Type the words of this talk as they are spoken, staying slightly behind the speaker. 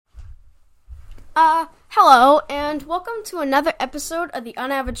Hello, and welcome to another episode of the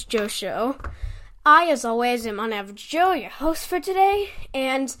Unaverage Joe Show. I, as always, am Unaverage Joe, your host for today,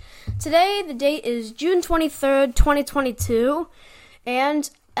 and today the date is June 23rd, 2022, and,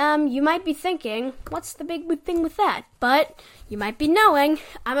 you might be thinking, what's the big thing with that? But you might be knowing,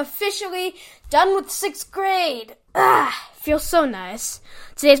 I'm officially done with 6th grade. Feels so nice.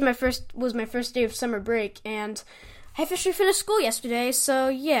 Today was my first day of summer break, and I officially finished school yesterday, so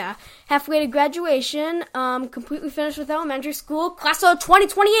yeah, halfway to graduation, completely finished with elementary school, class of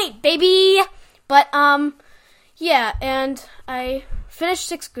 2028, baby! But, yeah, and I finished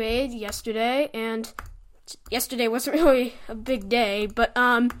 6th grade yesterday, and yesterday wasn't really a big day, but,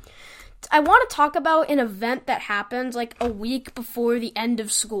 I want to talk about an event that happened, like, a week before the end of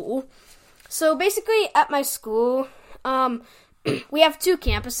school. So, basically, at my school, we have two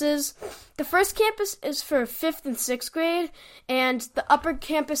campuses. The first campus is for 5th and 6th grade, and the upper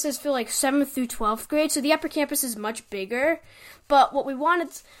campus is for, like, 7th through 12th grade, so the upper campus is much bigger. But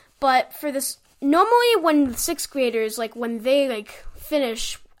for this, normally when the 6th graders, like, when they, like,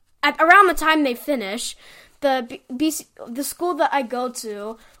 finish, around the time they finish, the school that I go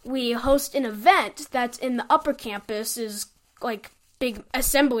to, we host an event that's in the upper campus, is, like, big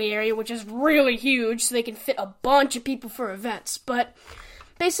assembly area, which is really huge, so they can fit a bunch of people for events. But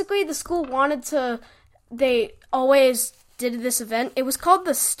basically, the school they always did this event. It was called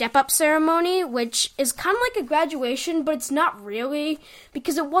the step-up ceremony, which is kind of like a graduation, but it's not really,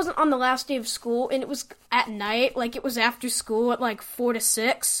 because it wasn't on the last day of school, and it was at night, like it was after school at like 4 to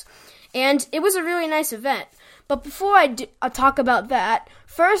 6, and it was a really nice event. But before I talk about that,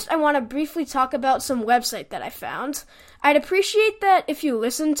 first I want to briefly talk about some website that I found. I'd appreciate that if you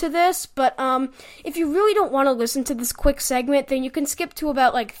listen to this, but if you really don't want to listen to this quick segment, then you can skip to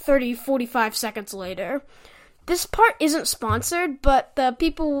about like 30-45 seconds later. This part isn't sponsored, but the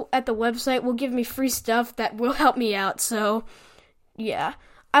people at the website will give me free stuff that will help me out, so yeah.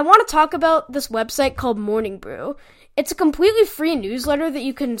 I want to talk about this website called Morning Brew. It's a completely free newsletter that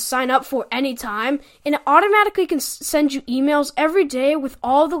you can sign up for anytime, and it automatically can send you emails every day with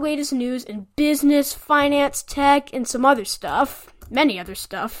all the latest news in business, finance, tech, and some other stuff. Many other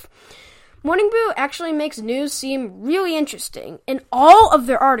stuff. Morning Brew actually makes news seem really interesting, and all of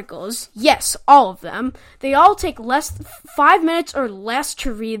their articles, yes, all of them, they all take 5 minutes or less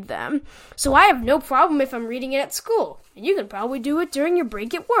to read them. So I have no problem if I'm reading it at school, and you can probably do it during your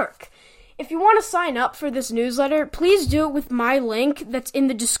break at work. If you want to sign up for this newsletter, please do it with my link that's in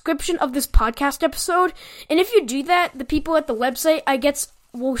the description of this podcast episode. And if you do that, the people at the website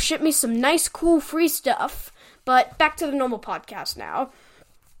will ship me some nice, cool, free stuff. But back to the normal podcast now.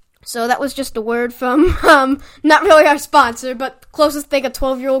 So that was just a word from, not really our sponsor, but the closest thing a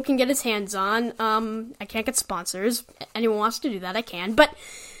 12-year-old can get his hands on. I can't get sponsors. Anyone wants to do that, I can. But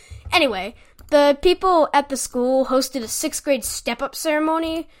anyway, the people at the school hosted a 6th grade step-up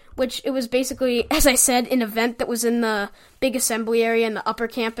ceremony, which it was basically, as I said, an event that was in the big assembly area in the upper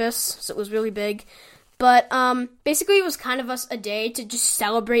campus, so it was really big. But basically it was kind of a day to just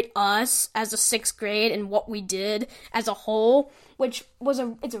celebrate us as a 6th grade and what we did as a whole, which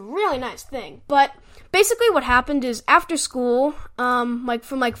it's a really nice thing. But basically what happened is after school, from 5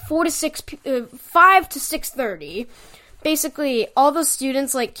 to 6:30, basically all the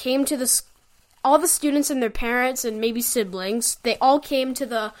students came to all the students and their parents and maybe siblings, they all came to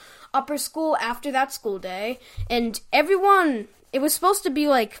the upper school after that school day, and it was supposed to be,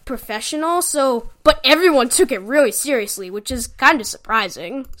 professional, but everyone took it really seriously, which is kind of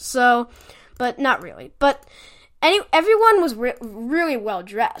surprising, but not really. But everyone was really well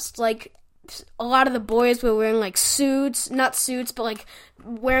dressed, a lot of the boys were wearing, suits, not suits, but,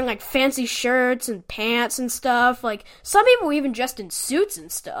 wearing, fancy shirts and pants and stuff, some people were even dressed in suits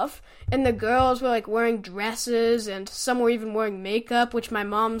and stuff. And the girls were, wearing dresses, and some were even wearing makeup, which my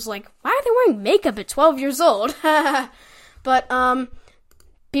mom's why are they wearing makeup at 12 years old? But,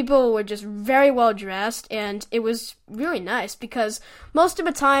 people were just very well dressed, and it was really nice, because most of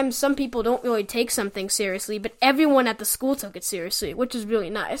the time, some people don't really take something seriously, but everyone at the school took it seriously, which is really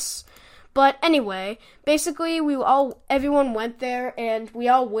nice. But anyway, basically, everyone went there, and we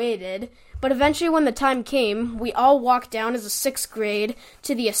all waited. But eventually, when the time came, we all walked down as a 6th grade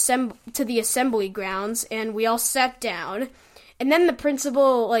to the assembly grounds, and we all sat down. And then the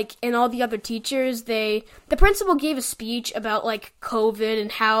principal, and all the other teachers, the principal gave a speech about, COVID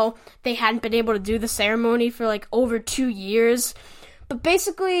and how they hadn't been able to do the ceremony for, over 2 years. But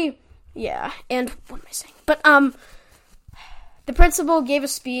basically, yeah, and what am I saying? But, the principal gave a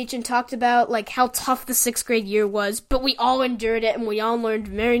speech and talked about, how tough the 6th grade year was, but we all endured it, and we all learned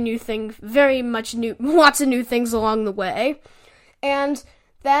lots of new things along the way. And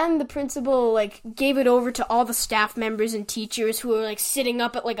then the principal, gave it over to all the staff members and teachers who were, sitting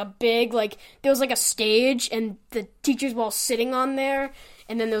up at, a big, there was, a stage, and the teachers were all sitting on there,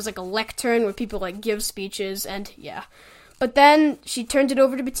 and then there was, a lectern where people, give speeches, and, yeah. But then she turned it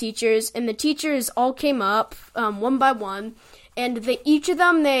over to the teachers, and the teachers all came up, one by one, and each of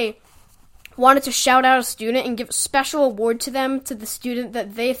them, they wanted to shout out a student and give a special award to the student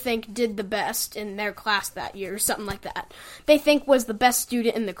that they think did the best in their class that year, or something like that. They think was the best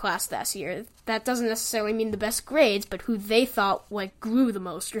student in the class that year. That doesn't necessarily mean the best grades, but who they thought, grew the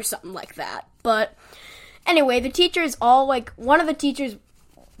most, or something like that. But, anyway, the teachers all, the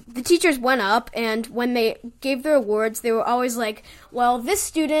teachers went up, and when they gave their awards, they were always like, well, this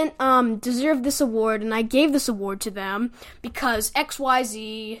student, deserved this award, and I gave this award to them, because X, Y,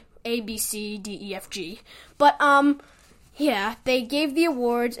 Z, A, B, C, D, E, F, G. But, yeah, they gave the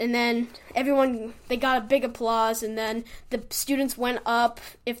awards, and then they got a big applause, and then the students went up,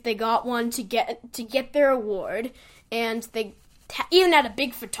 if they got one, to get their award, and they even had a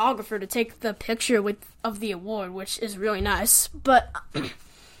big photographer to take the picture of the award, which is really nice. But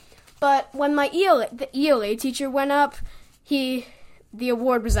when the ELA teacher went up, the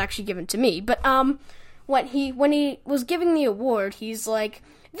award was actually given to me. But, when he was giving the award, he's like,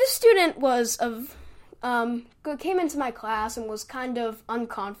 this student came into my class and was kind of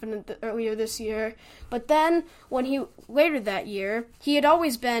unconfident earlier this year, but then later that year, he had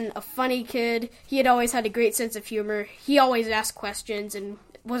always been a funny kid, he had always had a great sense of humor, he always asked questions and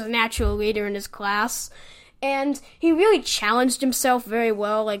was a natural leader in his class, and he really challenged himself very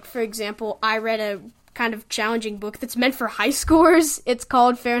well. For example, I read a kind of challenging book that's meant for high schoolers. It's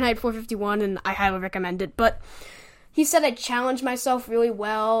called Fahrenheit 451, and I highly recommend it, but he said I challenged myself really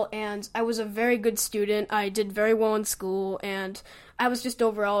well, and I was a very good student. I did very well in school, and I was just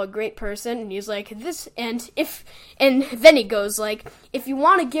overall a great person. And he's like, and then he goes if you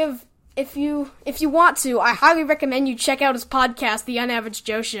want to, I highly recommend you check out his podcast, The Unaverage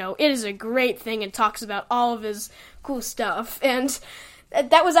Joe Show. It is a great thing and talks about all of his cool stuff. And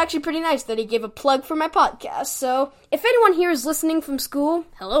that was actually pretty nice that he gave a plug for my podcast. So if anyone here is listening from school,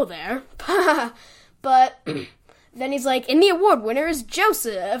 hello there. But then he's like, and the award winner is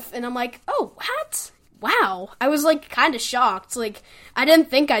Joseph. And I'm like, oh, what? Wow. I was, kind of shocked. I didn't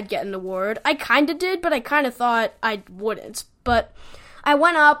think I'd get an award. I kind of did, but I kind of thought I wouldn't. But I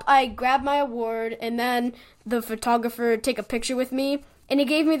went up, I grabbed my award, and then the photographer took a picture with me, and he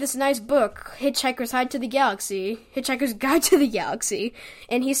gave me this nice book, Hitchhiker's Guide to the Galaxy,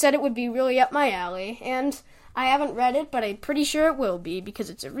 and he said it would be really up my alley, and I haven't read it, but I'm pretty sure it will be, because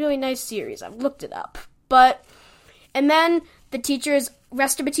it's a really nice series. I've looked it up. And then the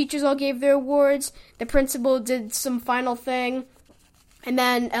rest of the teachers all gave their awards. The principal did some final thing. And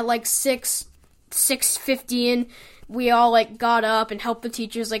then at 6:15, we all got up and helped the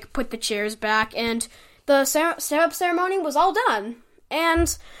teachers put the chairs back. And the setup ceremony was all done.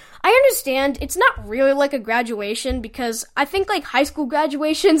 And I understand it's not really a graduation, because I think high school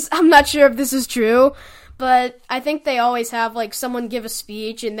graduations, I'm not sure if this is true, but I think they always have someone give a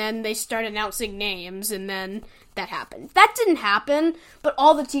speech and then they start announcing names, and then that happened. That didn't happen, but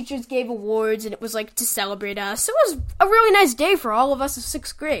all the teachers gave awards, and it was to celebrate us. It was a really nice day for all of us of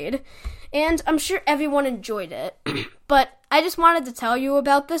 6th grade, and I'm sure everyone enjoyed it. But I just wanted to tell you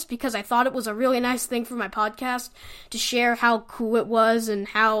about this because I thought it was a really nice thing for my podcast to share how cool it was and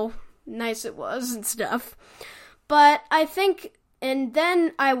how nice it was and stuff. But I think, and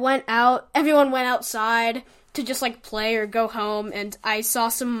then everyone went outside to just play or go home, and I saw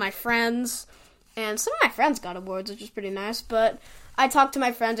some of my friends, and some of my friends got awards, which was pretty nice, but I talked to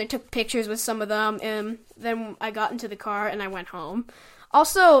my friends, I took pictures with some of them, and then I got into the car and I went home.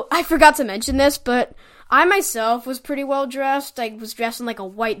 Also, I forgot to mention this, but I myself was pretty well dressed. I was dressed in a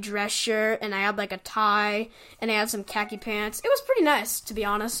white dress shirt, and I had a tie, and I had some khaki pants. It was pretty nice, to be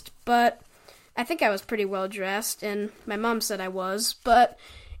honest, but I think I was pretty well dressed, and my mom said I was, but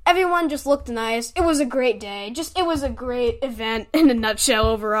everyone just looked nice. It was a great day. It was a great event in a nutshell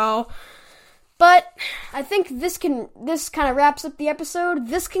overall. But I think this kind of wraps up the episode.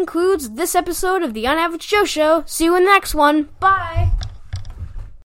 This concludes this episode of the Unaverage Joe Show. See you in the next one. Bye!